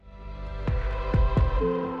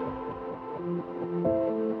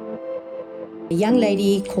A young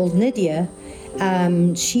lady called Nydia,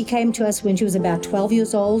 she came to us when she was about 12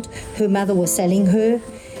 years old. Her mother was selling her,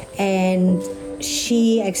 and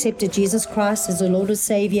she accepted Jesus Christ as her Lord and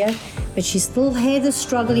Savior, but she still had a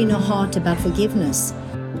struggle in her heart about forgiveness.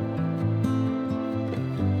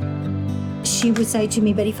 She would say to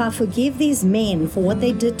me, but if I forgive these men for what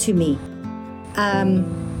they did to me,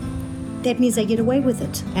 that means they get away with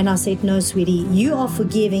it. And I said, no, sweetie, you are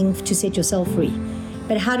forgiving to set yourself free.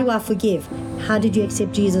 But how do I forgive? How did you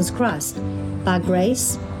accept Jesus Christ? By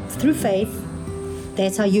grace, through faith.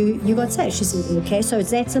 That's how you got saved. She said, okay, so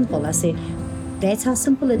it's that simple. I said, that's how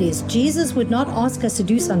simple it is. Jesus would not ask us to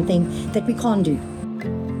do something that we can't do.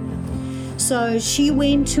 So she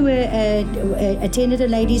went to attended a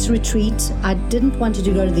ladies' retreat. I didn't want her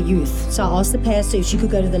to go to the youth, so I asked the pastor if she could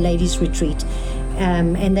go to the ladies' retreat.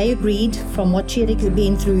 And they agreed. From what she had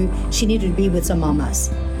been through, she needed to be with some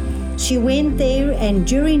mamas. She went there, and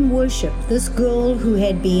during worship, this girl who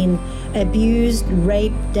had been abused,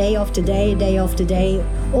 raped day after day,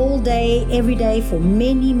 all day, every day for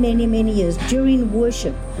many, many, many years, during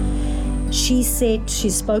worship, she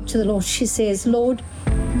spoke to the Lord. She says, Lord,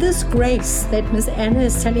 this grace that Miss Anna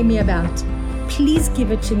is telling me about, please give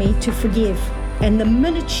it to me to forgive. And the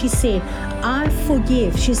minute she said, I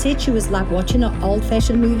forgive, she said she was like watching an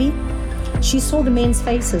old-fashioned movie. She saw the men's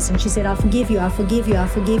faces and she said, I forgive you, I forgive you, I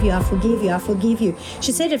forgive you, I forgive you, I forgive you.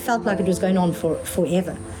 She said it felt like it was going on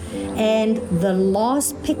forever. And the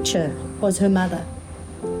last picture was her mother.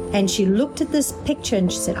 And she looked at this picture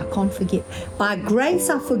and she said, I can't forgive. By grace,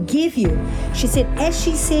 I forgive you. She said, as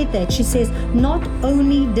she said that, she says, not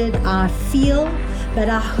only did I feel, but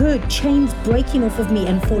I heard chains breaking off of me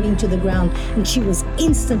and falling to the ground. And she was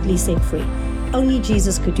instantly set free. Only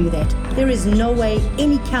Jesus could do that. There is no way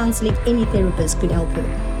any counseling, any therapist could help her.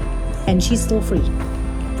 And she's still free.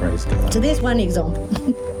 Praise God. So there's one example.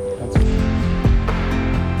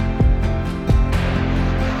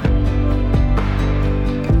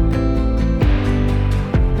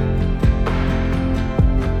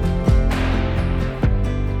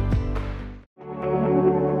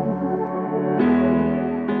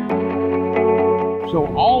 So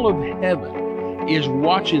all of heaven is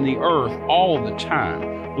watching the earth all the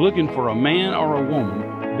time, looking for a man or a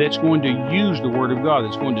woman that's going to use the Word of God,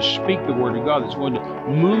 that's going to speak the Word of God, that's going to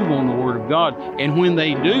move on the Word of God. And when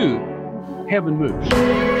they do, heaven moves.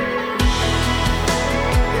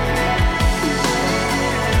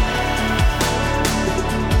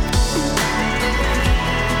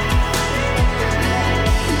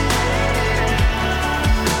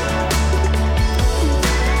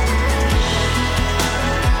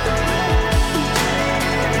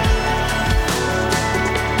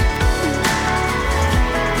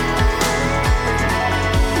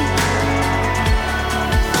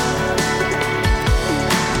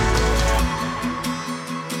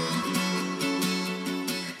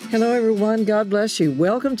 Hello, everyone. God bless you.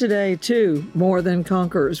 Welcome today to More Than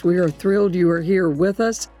Conquerors. We are thrilled you are here with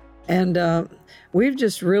us. And we've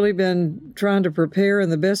just really been trying to prepare in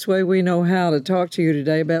the best way we know how to talk to you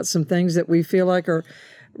today about some things that we feel like are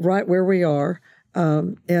right where we are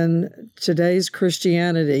in today's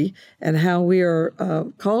Christianity and how we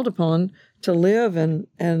are called upon to live. And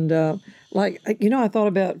I thought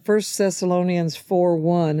about 1 Thessalonians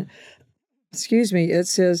 4:1. It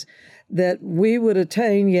says, that we would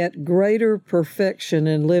attain yet greater perfection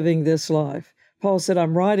in living this life. Paul said,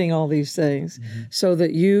 I'm writing all these things so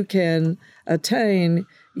that you can attain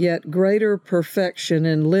yet greater perfection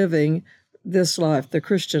in living this life, the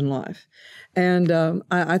Christian life. And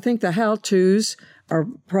I think the how-tos are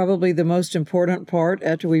probably the most important part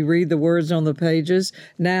after we read the words on the pages.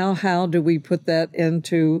 Now, how do we put that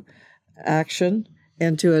into action,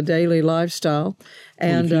 into a daily lifestyle?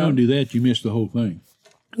 And if you don't do that, you miss the whole thing.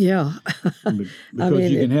 Yeah. Because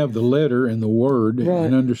you can have the letter and the word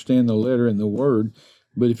and understand the letter and the word,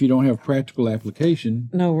 but if you don't have practical application,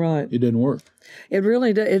 it doesn't work. It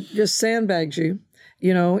really does. It just sandbags you,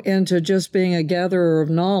 into just being a gatherer of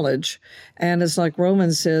knowledge. And it's like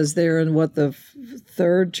Romans says there in the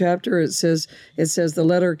third chapter, it says the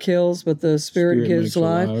letter kills, but the Spirit gives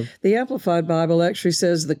life. Alive. The Amplified Bible actually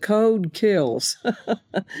says the code kills.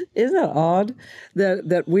 Isn't that odd?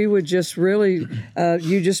 That we would just really,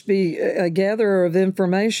 you just be a gatherer of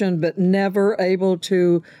information, but never able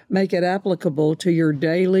to make it applicable to your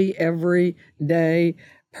daily, everyday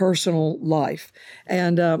personal life.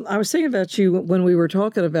 And I was thinking about you when we were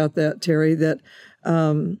talking about that, Terry, that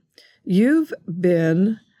you've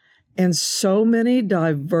been in so many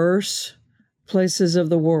diverse places of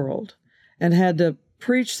the world and had to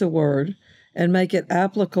preach the word and make it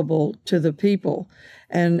applicable to the people.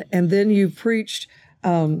 And then you preached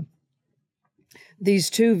these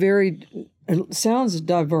two it sounds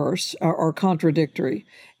diverse or contradictory,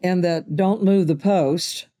 and that don't move the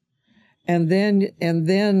post. And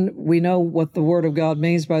then we know what the Word of God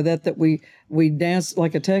means by that. That we dance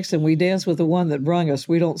like a Texan. We dance with the one that brung us.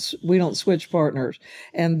 We don't switch partners.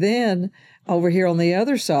 And then over here on the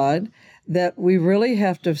other side, that we really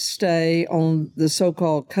have to stay on the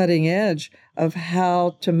so-called cutting edge of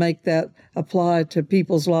how to make that apply to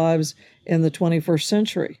people's lives in the 21st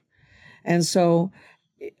century. And so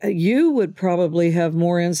you would probably have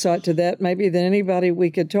more insight to that maybe than anybody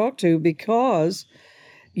we could talk to, because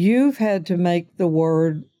you've had to make the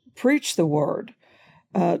Word, preach the Word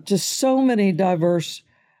to so many diverse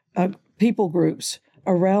people groups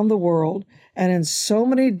around the world and in so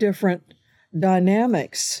many different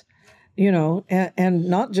dynamics, and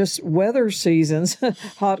not just weather seasons,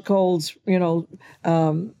 hot, colds,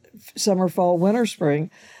 summer, fall, winter,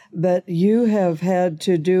 spring, but you have had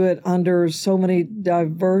to do it under so many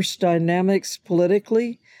diverse dynamics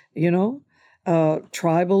politically,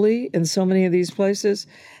 tribally in so many of these places,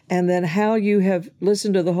 and then how you have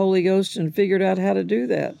listened to the Holy Ghost and figured out how to do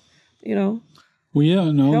that, Well,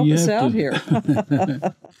 yeah, no, help you us have out to.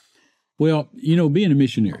 here. Well, being a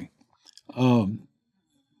missionary,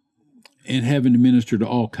 and having to minister to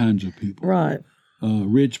all kinds of people, Right.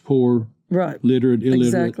 Rich, poor, Right. literate,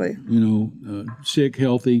 illiterate, Exactly. Sick,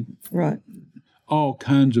 healthy, Right. all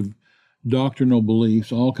kinds of doctrinal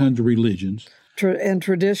beliefs, all kinds of religions. And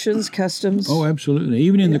traditions, customs. Oh, absolutely.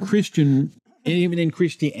 Even in even in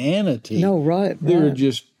Christianity. No, right. There are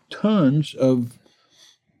just tons of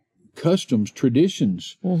customs,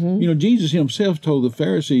 traditions. Mm-hmm. Jesus himself told the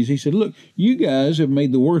Pharisees, he said, look, you guys have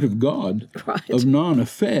made the word of God of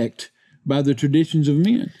non-effect by the traditions of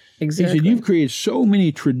men. Exactly. He said, you've created so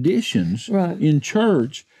many traditions in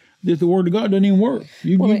church that the word of God doesn't even work.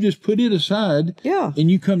 You just put it aside,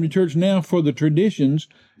 and you come to church now for the traditions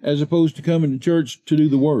as opposed to coming to church to do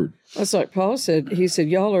the word. That's like Paul said. He said,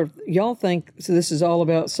 y'all think this is all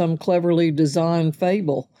about some cleverly designed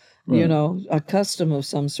fable, a custom of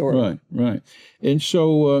some sort. Right. And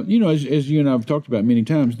so, as you and I have talked about many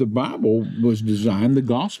times, the Bible was designed, the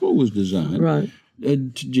gospel was designed. Right.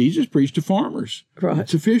 Jesus preached to farmers. Right.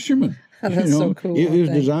 To fishermen. That's so cool. It was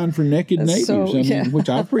designed for naked natives, which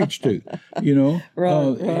I preach to,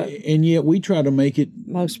 Right. And yet we try to make it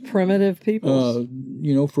most primitive people,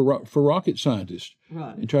 for rocket scientists,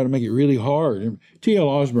 right? And try to make it really hard. And T.L.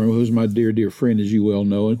 Osborne, who's my dear friend, as you well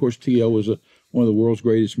know, and of course T.L. was one of the world's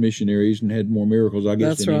greatest missionaries and had more miracles, I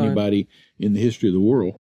guess, than anybody in the history of the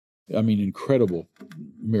world. I mean, incredible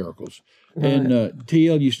miracls. Right. And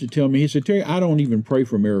T.L. used to tell me, he said, Terry, I don't even pray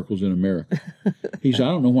for miracles in America. He said,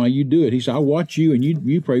 I don't know why you do it. He said, I watch you and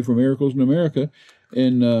you pray for miracles in America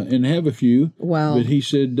and have a few. Wow. But he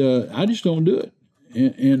said, I just don't do it.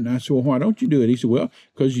 And I said, well, why don't you do it? He said, well,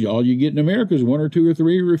 because all you get in America is one or two or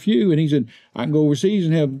three or a few. And he said, I can go overseas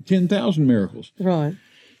and have 10,000 miracles. Right.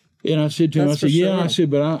 And I said to him, I said,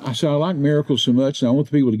 but I like miracles so much and I want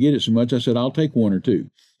the people to get it so much. I said, I'll take one or two.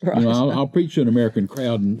 Right. I'll preach to an American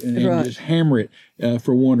crowd and just hammer it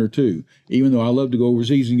for one or two, even though I love to go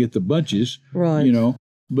overseas and get the bunches, right?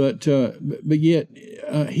 But yet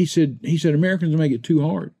he said Americans make it too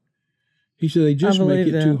hard. He said they just make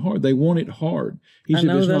it too hard. They want it hard. He said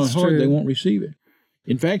if it's not hard, they won't receive it.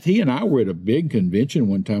 In fact, he and I were at a big convention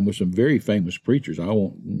one time with some very famous preachers. I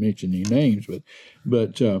won't mention any names,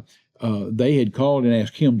 but they had called and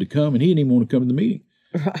asked him to come, and he didn't even want to come to the meeting.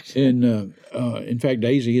 Right. And in fact,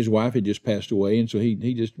 Daisy, his wife, had just passed away, and so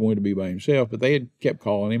he just wanted to be by himself. But they had kept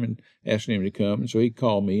calling him and asking him to come, and so he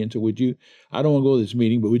called me and said, I don't want to go to this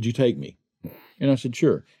meeting, but would you take me? And I said,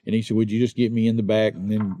 sure. And he said, would you just get me in the back,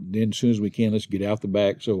 and then as soon as we can, let's get out the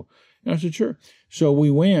back. So and I said, sure. So we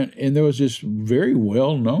went, and there was this very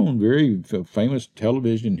well-known, very famous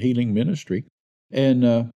television healing ministry.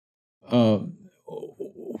 And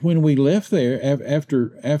when we left there,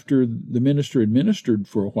 after the minister administered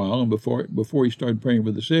for a while, and before he started praying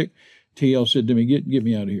for the sick, T.L. said to me, get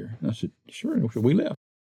me out of here. And I said, sure. And so we left.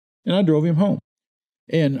 And I drove him home.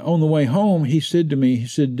 And on the way home, he said to me, he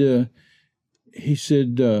said,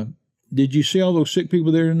 did you see all those sick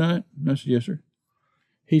people there tonight? And I said, yes, sir.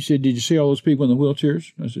 He said, did you see all those people in the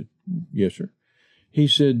wheelchairs? I said, yes, sir. He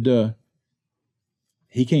said,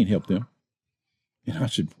 he can't help them. And I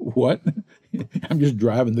said, what? I'm just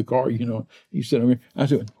driving the car, He said, I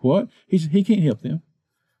said, what? He said, he can't help them.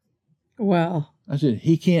 Wow. I said,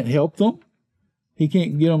 he can't help them? He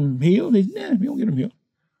can't get them healed? He said, he won't get them healed.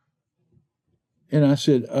 And I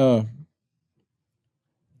said,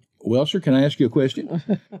 well, sir, can I ask you a question?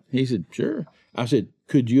 He said, sure. I said,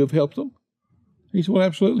 could you have helped them? He said, well,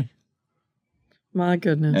 absolutely. My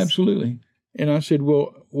goodness. Absolutely. And I said,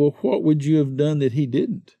 well, what would you have done that he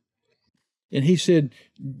didn't? And he said,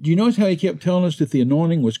 do you notice how he kept telling us that the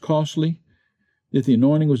anointing was costly, that the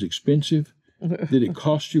anointing was expensive, that it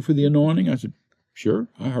cost you for the anointing? I said, sure.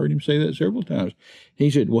 I heard him say that several times.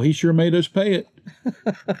 He said, well, he sure made us pay it.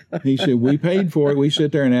 He said, we paid for it. We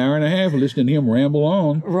sat there an hour and a half listening to him ramble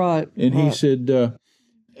on. Right. And he said,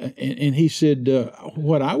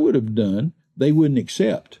 what I would have done, they wouldn't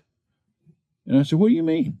accept. And I said, what do you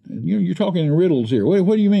mean? You're talking in riddles here.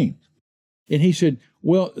 What do you mean? And he said,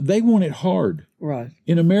 well, they want it hard. Right.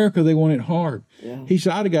 In America, they want it hard. Yeah. He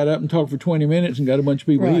said, I'd have got up and talked for 20 minutes and got a bunch of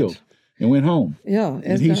people healed and went home. Yeah.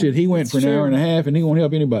 And he said he went for an hour and a half and he won't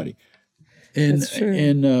help anybody. And that's true.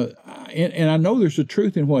 And I know there's a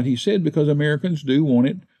truth in what he said, because Americans do want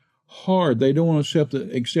it hard. They don't want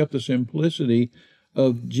to accept the simplicity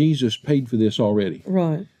of Jesus paid for this already.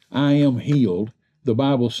 Right. I am healed. The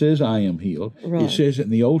Bible says I am healed. Right. It says it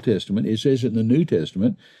in the Old Testament. It says it in the New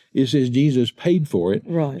Testament. It says Jesus paid for it.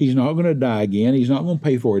 Right. He's not going to die again. He's not going to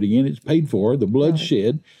pay for it again. It's paid for. The blood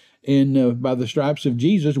shed. And by the stripes of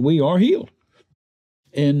Jesus, we are healed.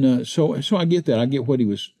 And so I get that. I get what he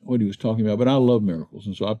was talking about. But I love miracles,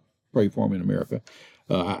 and so I pray for them in America.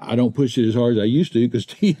 I don't push it as hard as I used to, because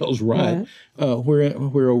T.L.'s right.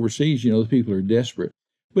 Where overseas, the people are desperate.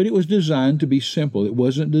 But it was designed to be simple. It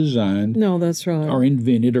wasn't designed No, that's right. or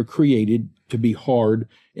invented or created to be hard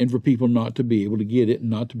and for people not to be able to get it and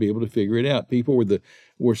not to be able to figure it out. People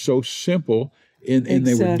were so simple and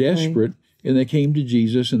they were desperate, and they came to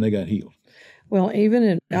Jesus and they got healed. Well,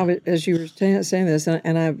 even as you were saying this,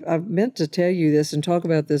 and I've meant to tell you this and talk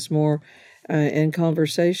about this more in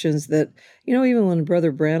conversations, that, even when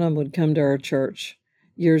Brother Branham would come to our church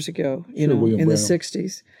years ago, in William the Branham.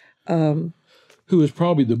 60s. Who was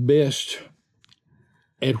probably the best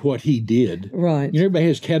at what he did. Right. Everybody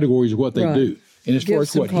has categories of what they do. And as far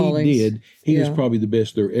as Gifts and what callings. he did, he was Yeah. probably the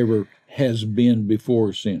best there ever has been before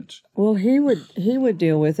or since. Well, he would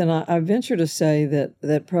deal with, and I venture to say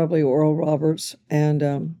that probably Oral Roberts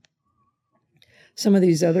and some of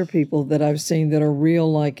these other people that I've seen that are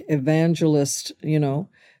real, like evangelists,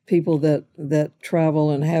 people that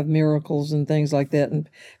travel and have miracles and things like that, and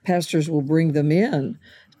pastors will bring them in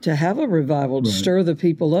to have a revival, to stir the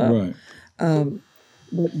people up. Right.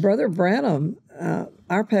 But Brother Branham,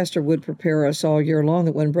 our pastor would prepare us all year long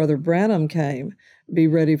that when Brother Branham came, be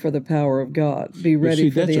ready for the power of God. Be ready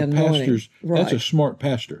for the anointing. That's a smart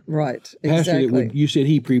pastor. Right, Pastor exactly. you said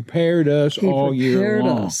he prepared us all year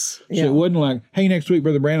long. Us. So it wasn't like, hey, next week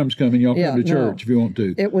Brother Branham's coming, y'all come to church if you want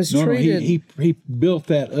to. It was treated. treated. He built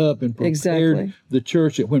that up and prepared the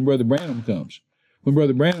church that when Brother Branham comes, Right.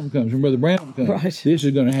 this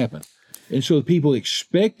is going to happen. And so the people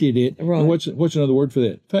expected it. Right. And what's another word for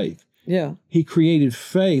that? Faith. Yeah. He created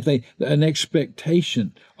faith, an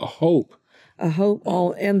expectation, a hope. A hope.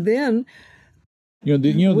 And then The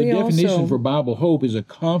we definition also- for Bible hope is a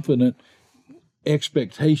confident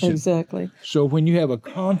expectation. exactly. So when you have a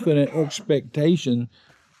confident expectation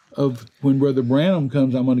of when Brother Branham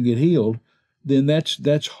comes, I'm going to get healed, then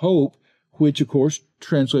that's hope, which of course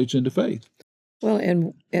translates into faith. Well,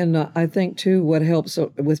 and I think too, what helps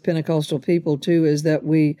with Pentecostal people too is that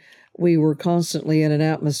we were constantly in an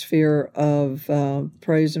atmosphere of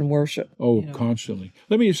praise and worship. Oh, constantly.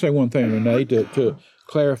 Let me just say one thing, Renee, to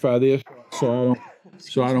clarify this, so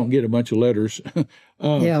I don't get a bunch of letters.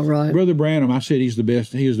 Yeah, right. Brother Branham, I said he's the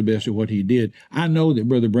best. He was the best at what he did. I know that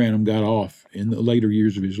Brother Branham got off in the later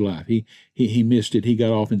years of his life. He missed it. He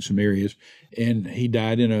got off in some areas, and he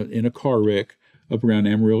died in a car wreck up around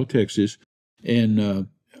Amarillo, Texas. And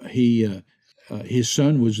his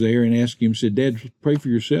son was there and asked him, said, "Dad, pray for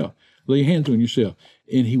yourself. Lay your hands on yourself."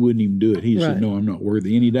 And he wouldn't even do it. He said, "No, I'm not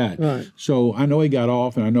worthy." And he died. Right. So I know he got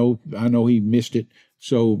off, and I know he missed it.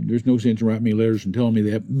 So there's no sense in writing me letters and telling me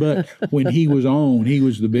that. But when he was on, he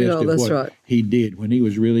was the best at that's what right. he did. When he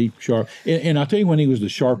was really sharp. And I'll tell you when he was the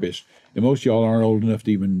sharpest. And most of y'all aren't old enough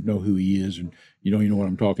to even know who he is, and you don't even know what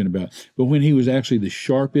I'm talking about. But when he was actually the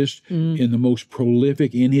sharpest and the most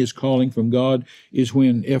prolific in his calling from God is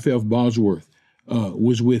when F.F. Bosworth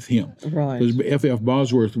was with him. Right. Because F.F.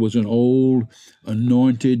 Bosworth was an old,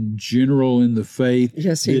 anointed general in the faith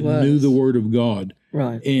Yes, he that was. knew the Word of God.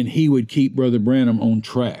 Right. And he would keep Brother Branham on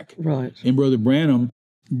track. Right. And Brother Branham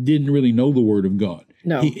didn't really know the Word of God.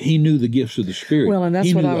 No. He knew the gifts of the Spirit. Well, and that's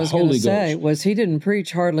He what knew I the was going to Holy say, Ghost. was he didn't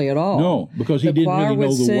preach hardly at all. No, because he the didn't choir really know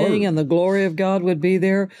would the sing, Word. and the glory of God would be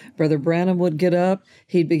there. Brother Branham would get up.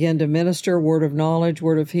 He'd begin to minister, word of knowledge,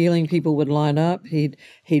 word of healing. People would line up. He'd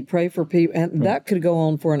pray for people, and that could go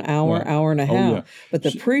on for an hour, hour and a half. yeah. But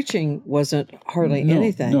the preaching wasn't hardly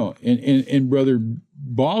anything. No, and Brother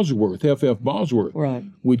Bosworth, F.F. Bosworth, Right.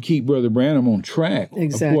 would keep Brother Branham on track of what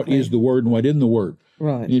Exactly. is the Word and what isn't the Word.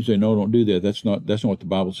 Right. And he'd say, no, don't do that. That's not what the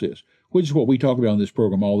Bible says. Which is what we talk about on this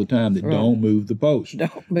program all the time, that don't move the post.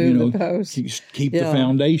 Don't move the post. Keep the Yeah.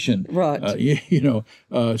 foundation. Right.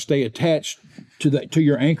 Stay attached to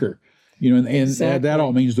your anchor. And Exactly. that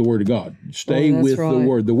all means the Word of God. Stay that's with right.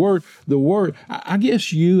 the Word. The Word. I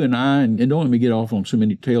guess you and I, and don't let me get off on so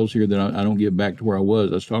many tales here that I don't get back to where I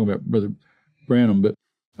was. I was talking about Brother Branham, but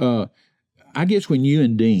I guess when you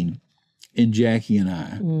and Dean and Jackie and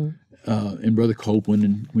I, and Brother Copeland,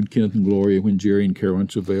 and when Kenneth and Gloria, when Jerry and Carolyn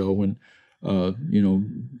Savelle, when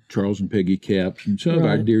Charles and Peggy Capps, and some of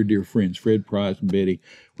our dear friends, Fred Price and Betty,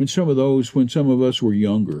 when some of us were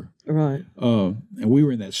younger, Right. and we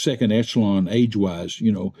were in that second echelon age-wise,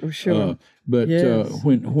 Sure. but Yes.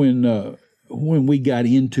 when we got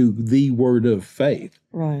into the Word of Faith,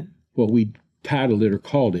 Right. what we titled it or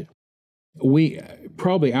called it,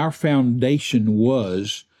 our foundation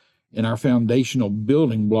was, and our foundational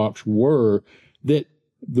building blocks were, that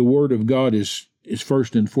the Word of God is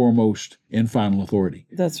first and foremost and final authority.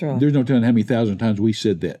 That's right. There's no telling how many thousand times we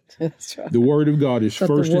said that. That's right. The Word of God is But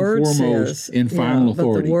the first and Word foremost says- and yeah, final but the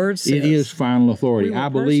authority. Word It says- is final authority. We were I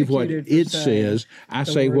believe what persecuted for it saying says. I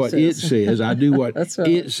the say Word what it says. says. I do what That's right.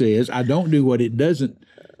 it says. I don't do what it doesn't,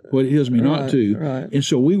 what it tells me not to. right. And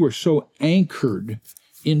so we were so anchored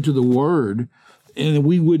into the Word, and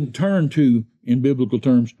we wouldn't turn to, in biblical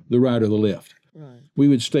terms, the right or the left. Right. We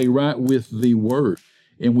would stay right with the Word,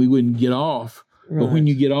 and we wouldn't get off. But when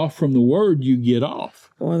you get off from the Word, you get off.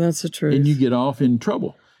 Boy, that's the truth. And you get off in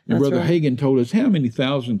trouble. And That's Brother right. Hagin told us how many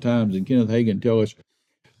thousand times, and Kenneth Hagin tell us,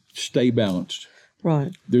 stay balanced.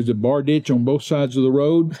 Right. There's a bar ditch on both sides of the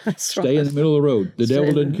road. That's Stay in right. the middle of the road. The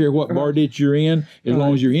devil doesn't care what bar ditch you're in, as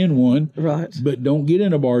long as you're in one. Right. But don't get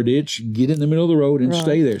in a bar ditch. Get in the middle of the road and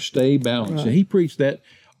stay there. Stay balanced. Right. And he preached that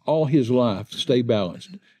all his life. Stay balanced.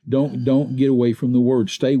 Don't get away from the Word.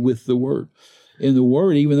 Stay with the Word. And the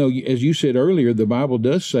Word, even though, as you said earlier, the Bible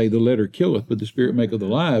does say the letter killeth, but the Spirit maketh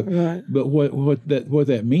alive. Right. But what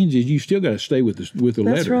that means is you still got to stay with the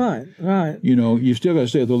letter. That's right. Right. You still got to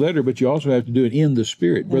stay with the letter, but you also have to do it in the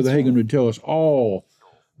Spirit. Brother Hagin would tell us all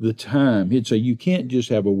the time. He'd say you can't just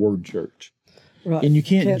have a word church. Right. And you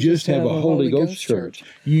can't just have a Holy Ghost church.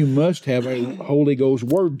 You must have a Holy Ghost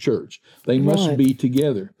Word church. They must Right. be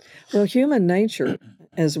together. Well, human nature,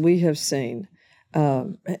 as we have seen,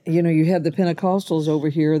 you had the Pentecostals over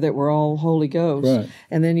here that were all Holy Ghost, Right.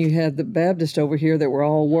 and then you had the Baptists over here that were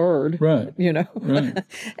all Word, Right. Right.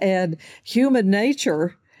 And human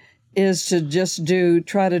nature is to just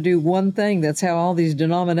try to do one thing. That's how all these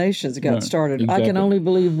denominations got Right. started. I Exactly. can only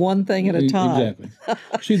believe one thing at a time. Exactly.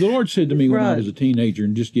 See, the Lord said to me when I Right. was a teenager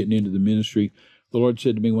and just getting into the ministry, the Lord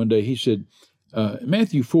said to me one day, He said,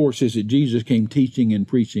 Matthew 4 says that Jesus came teaching and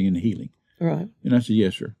preaching and healing. Right. And I said,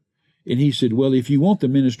 yes, sir. And He said, well, if you want the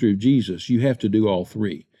ministry of Jesus, you have to do all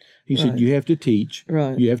three. He said, you have to teach,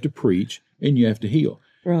 Right. you have to preach, and you have to heal.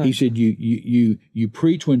 Right. He said, you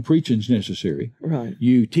preach when preaching's necessary. Right.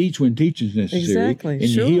 You teach when teaching's necessary. Exactly, And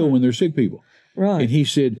sure. you heal when there's sick people. Right. And he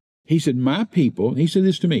said, my people, he said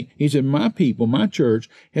this to me, he said, my people, my church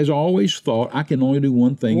has always thought I can only do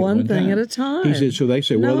one thing One at one thing time. at a time. He said, so they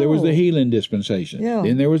say, well, there was the No. healing dispensation. Yeah.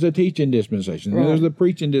 Then there was a teaching dispensation. Then there was Right. the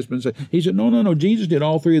preaching dispensation. He said, no, Jesus did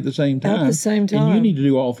all three at the same time. At the same And you time. need to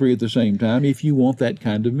do all three at the same time if you want that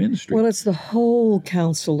kind of ministry. Well, it's the whole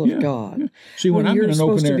counsel of God. See, when I'm you're in an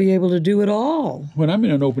supposed open to air, be able to do it all. when I'm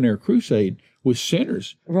in an open air crusade with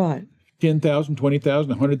sinners, Right. 10,000,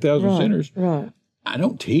 20,000, 100,000 Right. sinners, Right. I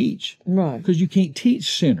don't teach. Right. Because you can't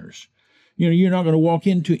teach sinners. You're not going to walk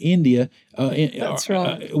into India That's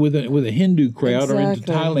right. with a Hindu crowd, or into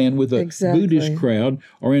Exactly. Thailand with a Exactly. Buddhist crowd,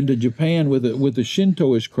 or into Japan with a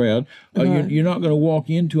Shintoist crowd. You're not going to walk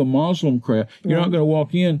into a Muslim crowd. You're not going to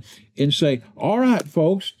walk in and say, "All right,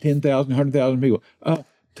 folks, 10,000, 100,000 people,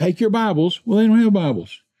 take your Bibles." Well, they don't have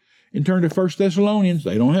Bibles. And turn to 1 Thessalonians.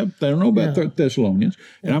 They don't know about Thessalonians.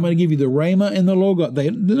 And I'm going to give you the Rhema and the Logos.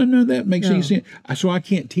 None of that makes any sense. So I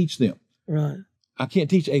can't teach them. Right. I can't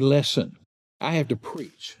teach a lesson. I have to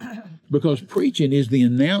preach, because preaching is the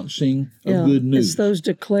announcing of good news. It's those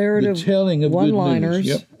declarative The telling of good news. one-liners.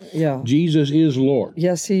 Yep. Yeah. Jesus is Lord.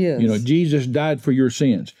 Yes, He is. Jesus died for your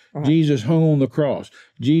sins. Jesus hung on the cross.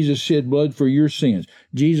 Jesus shed blood for your sins.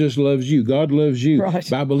 Jesus loves you. God loves you. Right.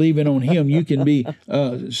 By believing on Him, you can be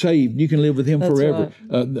saved. You can live with Him That's forever.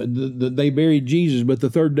 They buried Jesus, but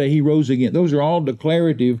the third day He rose again. Those are all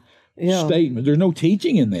declarative statements. There's no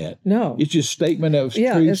teaching in that. No. It's just statement of truth,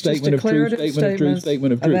 it's just statement of truth, declarative statement of truth, statements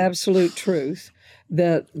statement of truth. absolute truth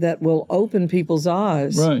that will open people's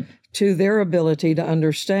eyes Right. to their ability to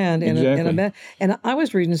understand. Exactly. And I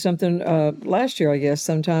was reading something last year, I guess,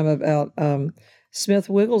 sometime about Smith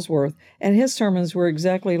Wigglesworth, and his sermons were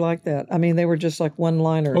exactly like that. I mean, they were just like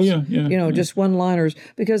one-liners. Oh, yeah, yeah. You know, just one-liners,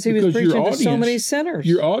 because he was Because your preaching to so audience- many sinners.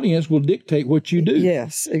 Your audience will dictate what you do.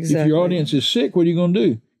 Yes, exactly. If your audience is sick, what are you going to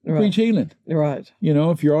do? Right. Preach healing. Right. You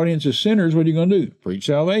know, if your audience is sinners, what are you going to do? Preach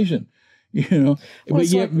salvation. You know, but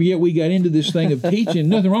it's yet we got into this thing of teaching.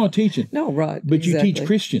 Nothing wrong with teaching. No, right. But you exactly. teach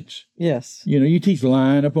Christians. Yes. You know, you teach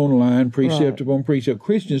line upon line, precept Right. upon precept.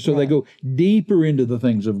 Christians, so they go deeper into the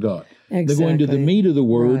things of God. They go into the Exactly. meat of the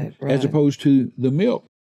word Right, as right. opposed to the milk.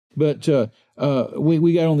 But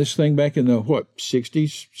we got on this thing back in the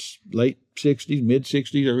 60s, late 60s, mid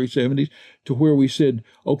 60s, early 70s, to where we said,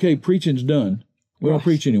 okay, preaching's done. We don't Right.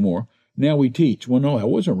 preach anymore. Now we teach. Well, no, that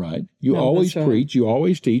wasn't right. You No, always that's right. preach, you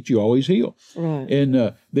always teach, you always heal. Right.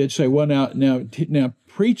 And they'd say, well, now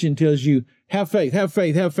preaching tells you, have faith, have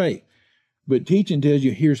faith, have faith. But teaching tells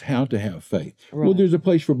you, here's how to have faith. Well, Right. there's a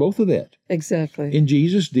place for both of that. Exactly. And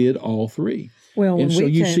Jesus did all three. Well, when And so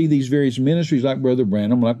we you came- see these various ministries like Brother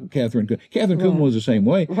Branham, like Catherine Kuhlman. Catherine Kuhlman was the same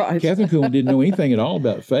way. Right. Catherine Kuhlman didn't know anything at all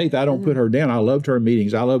about faith. I don't put her down. I loved her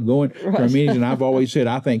meetings. I loved going to her meetings, and I've always said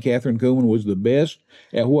I think Catherine Kuhlman was the best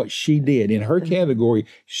at what she did. In her category,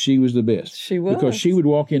 she was the best. She was. Because she would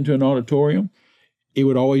walk into an auditorium, it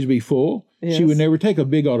would always be full. She Yes. would never take a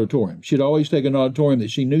big auditorium. She'd always take an auditorium that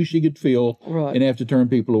she knew she could fill Right. and have to turn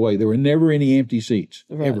people away. There were never any empty seats,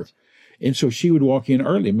 Right. ever. And so she would walk in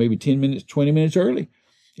early, maybe 10 minutes, 20 minutes early.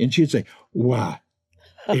 And she'd say, why,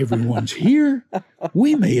 everyone's here.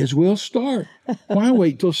 We may as well start. Why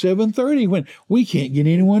wait till 7:30 when we can't get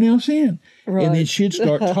anyone else in? And then Right. she'd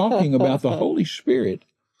start talking about the Holy Spirit.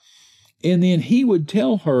 And then he would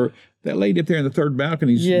tell her, that lady up there in the third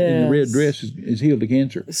balcony in the red Yes. dress is healed of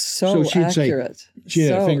cancer. So she'd accurate. say, she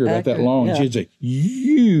had a So finger about that accurate, long, yeah. and she'd say,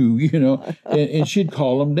 you know, and she'd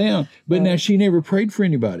call them down. But now she never prayed for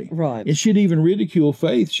anybody. Right. And she'd even ridicule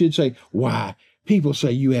faith. She'd say, why? People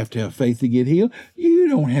say you have to have faith to get healed. You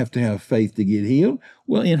don't have to have faith to get healed.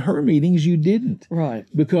 Well, in her meetings, you didn't. Right.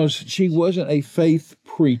 Because she wasn't a faith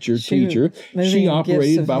preacher, She teacher. was moving She in operated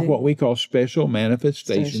gifts of by the- what we call special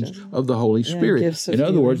manifestations Station. of the Holy Spirit. gifts of In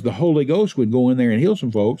other healing. words, the Holy Ghost would go in there and heal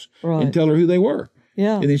some folks Right. and tell her who they were.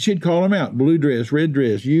 Yeah. And then she'd call them out, blue dress, red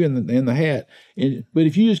dress, you and the hat. But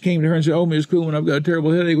if you just came to her and said, oh, Ms. Kuhlman, I've got a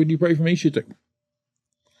terrible headache, would you pray for me? She'd say,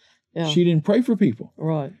 Yeah. she didn't pray for people.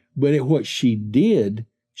 Right. But at what she did,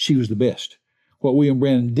 she was the best. What William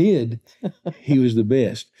Branham did, he was the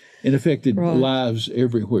best and affected Right. lives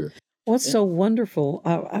everywhere. What's so wonderful,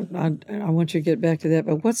 I want you to get back to that,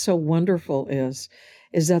 but what's so wonderful is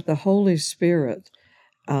that the Holy Spirit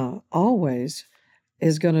always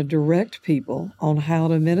is going to direct people on how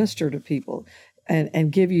to minister to people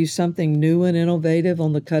and give you something new and innovative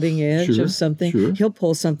on the cutting edge Sure, of something. sure. He'll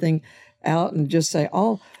pull something out and just say,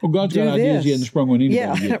 oh, Well, God's do got ideas this. he hasn't sprung on anybody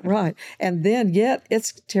Yeah, yet. right. And then yet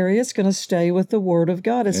it's going to stay with the Word of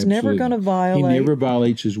God. It's never Absolutely. going to violate He never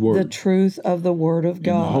violates his word. the truth of the Word of And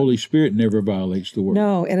God. the Holy Spirit never violates the word.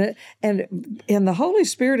 No, and the Holy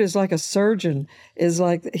Spirit is like a surgeon. Is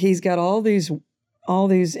like he's got all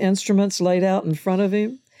these instruments laid out in front of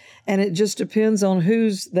him, and it just depends on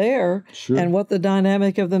who's there Sure. and what the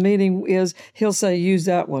dynamic of the meeting is. He'll say, "Use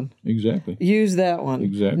that one. Exactly. Use that one.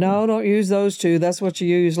 Exactly. No, don't use those two. That's what you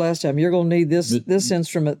used last time. You're going to need this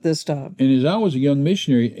instrument this time." And as I was a young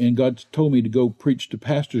missionary, and God told me to go preach to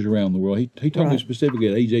pastors around the world, He told me Right. specifically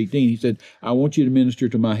at age 18, He said, I want you to minister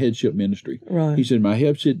to my headship ministry. Right. He said, my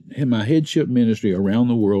headship ministry around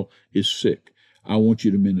the world is sick. I want you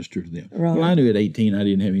to minister to them. Right. Well, I knew at 18 I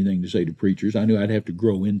didn't have anything to say to preachers. I knew I'd have to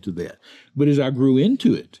grow into that. But as I grew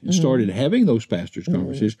into it and started having those pastors'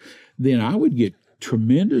 conferences, then I would get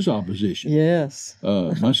tremendous opposition. Yes.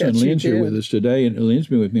 My son bet you Lynn's here did. with us today, and Lynn's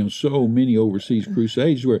been with me on so many overseas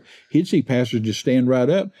crusades where he'd see pastors just stand right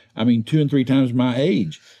up. I mean, 2 and 3 times my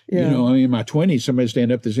age. Yeah. You know, I mean, in my 20s, somebody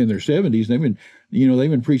stand up that's in their 70s. They've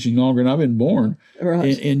been preaching longer than I've been born,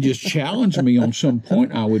 Right. and just challenge me on some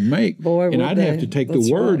point I would make. Boy, and would I'd have they. to take That's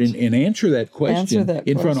the word right. and answer that question that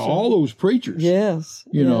in front of question. all those preachers. Yes.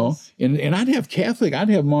 You know, and I'd have I'd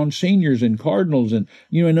have monsignors and cardinals, and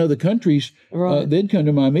in other countries, Right. they'd come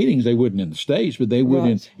to my meetings. They wouldn't in the States, but they would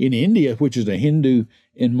Right. in India, which is a Hindu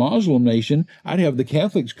and Muslim nation. I'd have the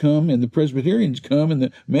Catholics come, and the Presbyterians come, and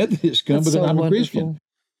the Methodists come, That's because so I'm a wonderful. Christian.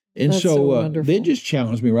 And That's so so wonderful. they just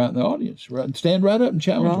challenged me right in the audience, right? Stand right up and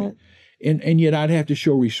challenge Right. me. And yet I'd have to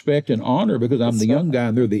show respect and honor because I'm the young guy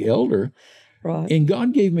and they're the elder. Right. And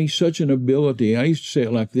God gave me such an ability. I used to say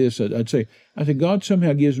it like this. I'd say, God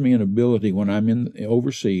somehow gives me an ability when I'm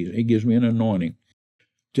overseas. He gives me an anointing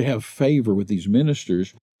to have favor with these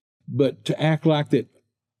ministers but to act like that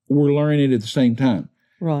we're learning it at the same time.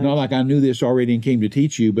 Right. Not like I knew this already and came to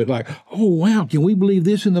teach you, but like, oh, wow, can we believe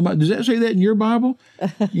this in the Bible? Does that say that in your Bible?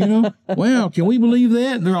 You know, wow, can we believe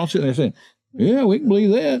that? And they're all sitting there saying, yeah, we can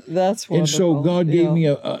believe that. That's wonderful. And so God gave me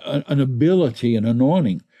an ability, an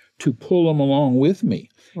anointing to pull them along with me.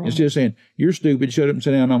 Right. Instead of saying, you're stupid, shut up and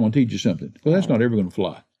sit down, I'm going to teach you something. Well, that's not ever going to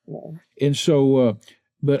fly. No. And so,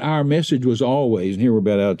 but our message was always, and here we're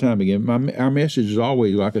about out of time again, our message is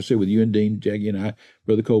always, like I said, with you and Dean, Jackie and I,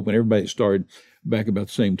 Brother Copeland, everybody that started back about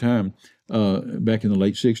the same time, back in the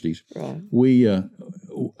late 60s. Right. We,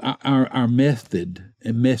 our method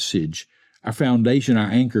and message, our foundation, our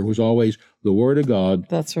anchor was always the Word of God.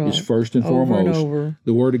 That's right. Is first and Over foremost. and over.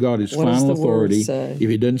 The Word of God is What final does the Word authority. say? If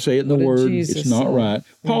it doesn't say it in the What did Word, Jesus it's not say? right.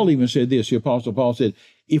 Paul even said this. The Apostle Paul said,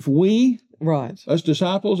 if we, Right. us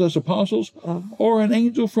disciples, us apostles, or an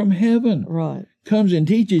angel from heaven Right. comes and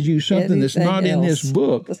teaches you something that's Anything not in this else.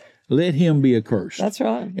 book, let him be accursed. That's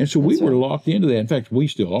right. And so we were locked into that. In fact, we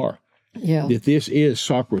still are. Yeah. That this is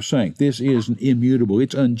sacrosanct. This is immutable.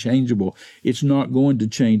 It's unchangeable. It's not going to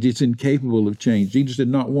change. It's incapable of change. Jesus said,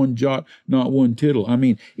 not one jot, not one tittle. I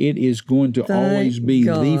mean, it is going to always be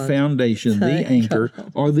the foundation, the anchor,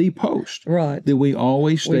 or the post. Right. That we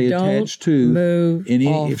always stay attached to. Move And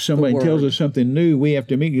off if somebody the tells word. us something new, we have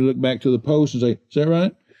to immediately look back to the post and say, is that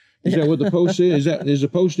right? Is that what the post is? Is the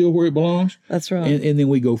post still where it belongs? That's right. And then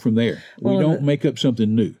we go from there. Well, we don't make up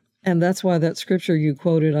something new. And that's why that scripture you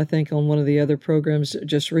quoted, I think, on one of the other programs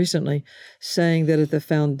just recently, saying that if the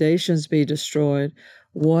foundations be destroyed,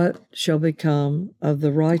 what shall become of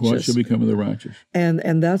the righteous? What shall become of the righteous?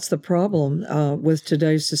 And that's the problem with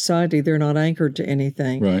today's society. They're not anchored to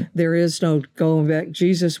anything. Right. There is no going back.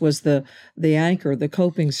 Jesus was the anchor, the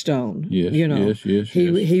coping stone. Yes, you know, yes.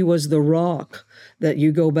 He was the rock that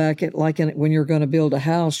you go back at, when you're going to build a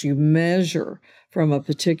house, you measure from a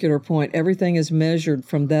particular point. Everything is measured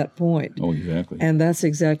from that point. Oh, exactly. And that's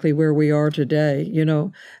exactly where we are today. You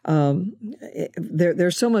know,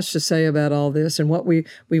 there's so much to say about all this. And what we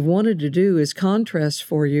wanted to do is contrast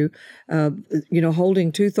for you,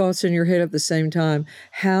 holding two thoughts in your head at the same time.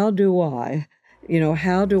 How do I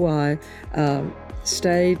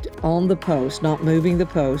stay on the post, not moving the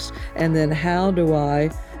post? And then how do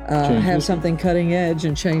I have something cutting edge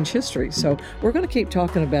and change history? So we're going to keep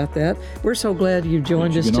talking about that. We're so glad you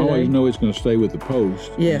joined us today. You can always know it's going to stay with the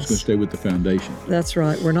post. Yes. It's going to stay with the foundation. That's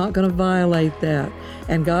right. We're not going to violate that.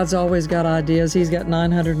 And God's always got ideas. He's got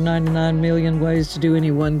 999 million ways to do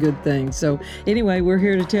any one good thing. So anyway, we're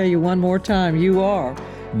here to tell you one more time, you are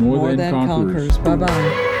more than conquerors.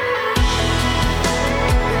 Bye-bye.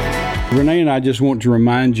 Renee and I just want to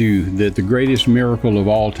remind you that the greatest miracle of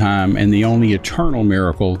all time and the only eternal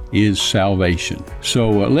miracle is salvation. So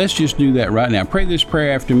let's just do that right now. Pray this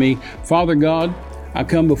prayer after me. Father God, I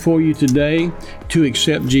come before you today to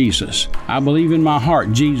accept Jesus. I believe in my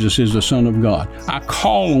heart Jesus is the Son of God. I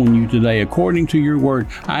call on you today according to your word.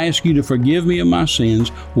 I ask you to forgive me of my sins,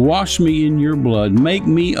 wash me in your blood, make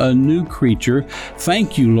me a new creature.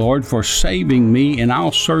 Thank you, Lord, for saving me, and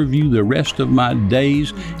I'll serve you the rest of my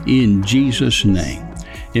days in Jesus' name.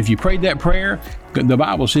 If you prayed that prayer, the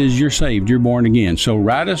Bible says you're saved, you're born again. So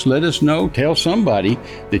write us, let us know, tell somebody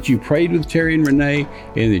that you prayed with Terry and Renee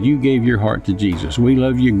and that you gave your heart to Jesus. We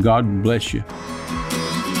love you and God bless you.